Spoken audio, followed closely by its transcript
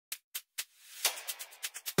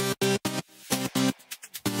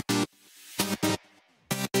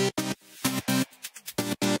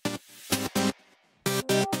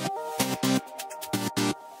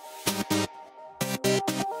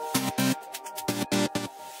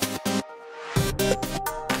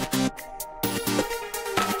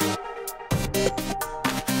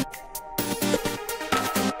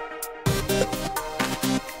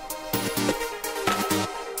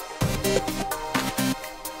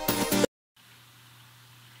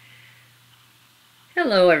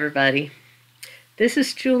Hello everybody, this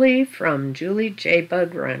is Julie from Julie J.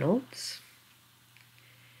 Bug Reynolds.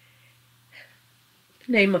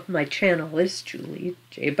 The name of my channel is Julie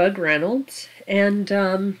J. Bug Reynolds, and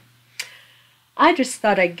I just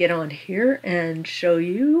thought I'd get on here and show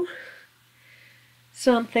you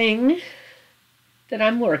something that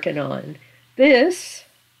I'm working on. This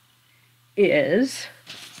is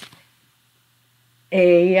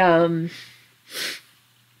a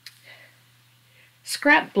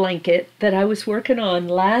scrap blanket that I was working on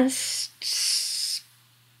last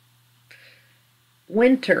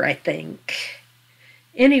winter, I think.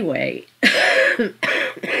 Anyway,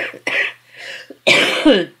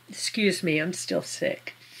 excuse me, I'm still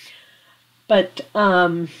sick. But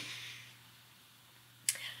I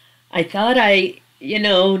thought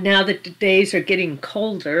now that the days are getting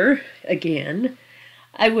colder again,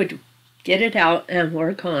 I would get it out and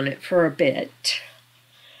work on it for a bit.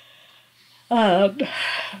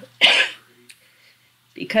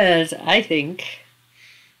 Because I think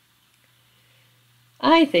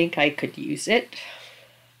I could use it.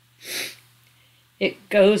 It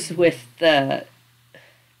goes with the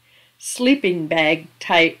sleeping bag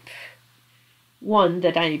type one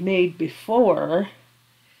that I made before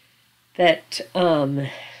that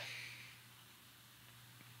I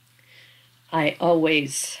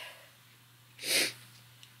always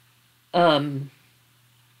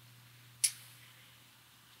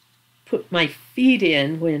put my feet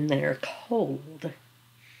in when they're cold,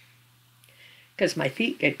 because my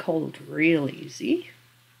feet get cold real easy.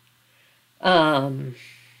 I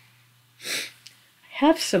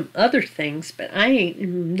have some other things, but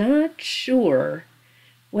I'm not sure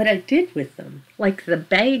what I did with them. Like the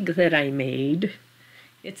bag that I made,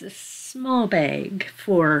 it's a small bag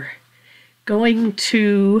for going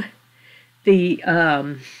to the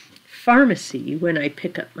pharmacy when I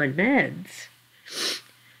pick up my meds.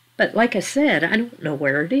 But like I said, I don't know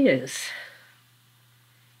where it is.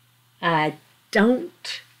 I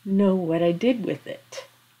don't know what I did with it.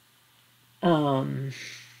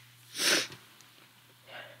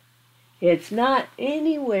 It's not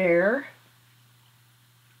anywhere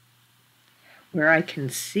where I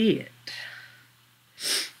can see it.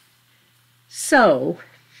 So,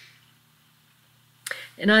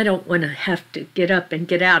 and I don't want to have to get up and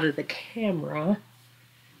get out of the camera.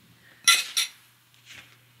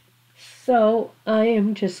 So I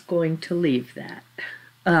am just going to leave that.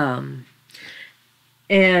 And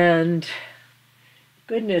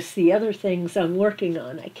goodness, the other things I'm working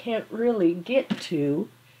on I can't really get to,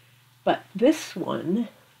 but this one,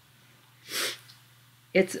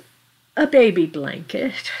 it's a baby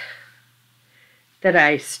blanket that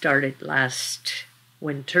I started last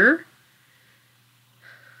winter.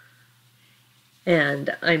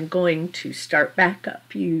 And I'm going to start back up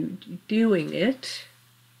doing it.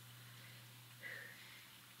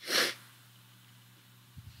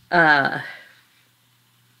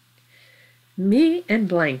 Me and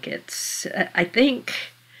blankets. I think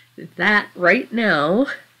that right now,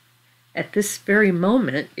 at this very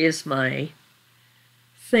moment, is my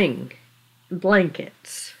thing.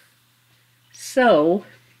 Blankets. So,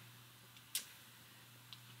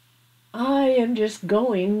 I am just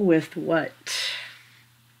going with what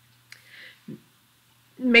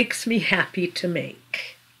makes me happy to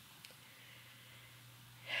make.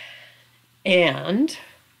 And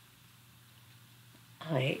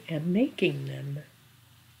I am making them.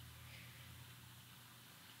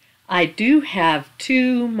 I do have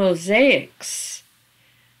two mosaics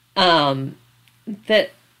that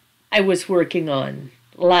I was working on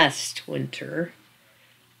last winter.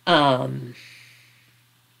 One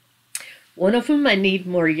of them I need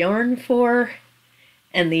more yarn for,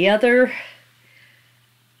 and the other,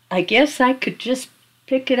 I guess I could just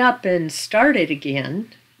pick it up and start it again.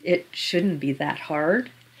 It shouldn't be that hard.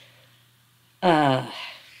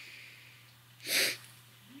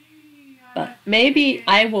 But maybe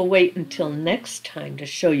I will wait until next time to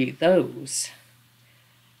show you those.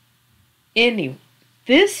 Anyway,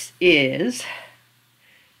 this is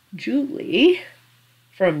Julie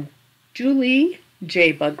from Julie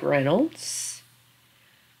J. Bug Reynolds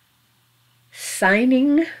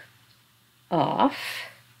signing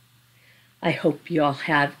off. I hope you all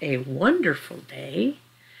have a wonderful day,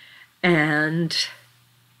 and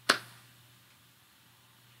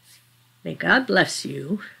may God bless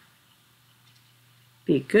you.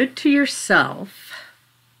 Be good to yourself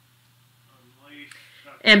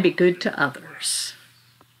and be good to others.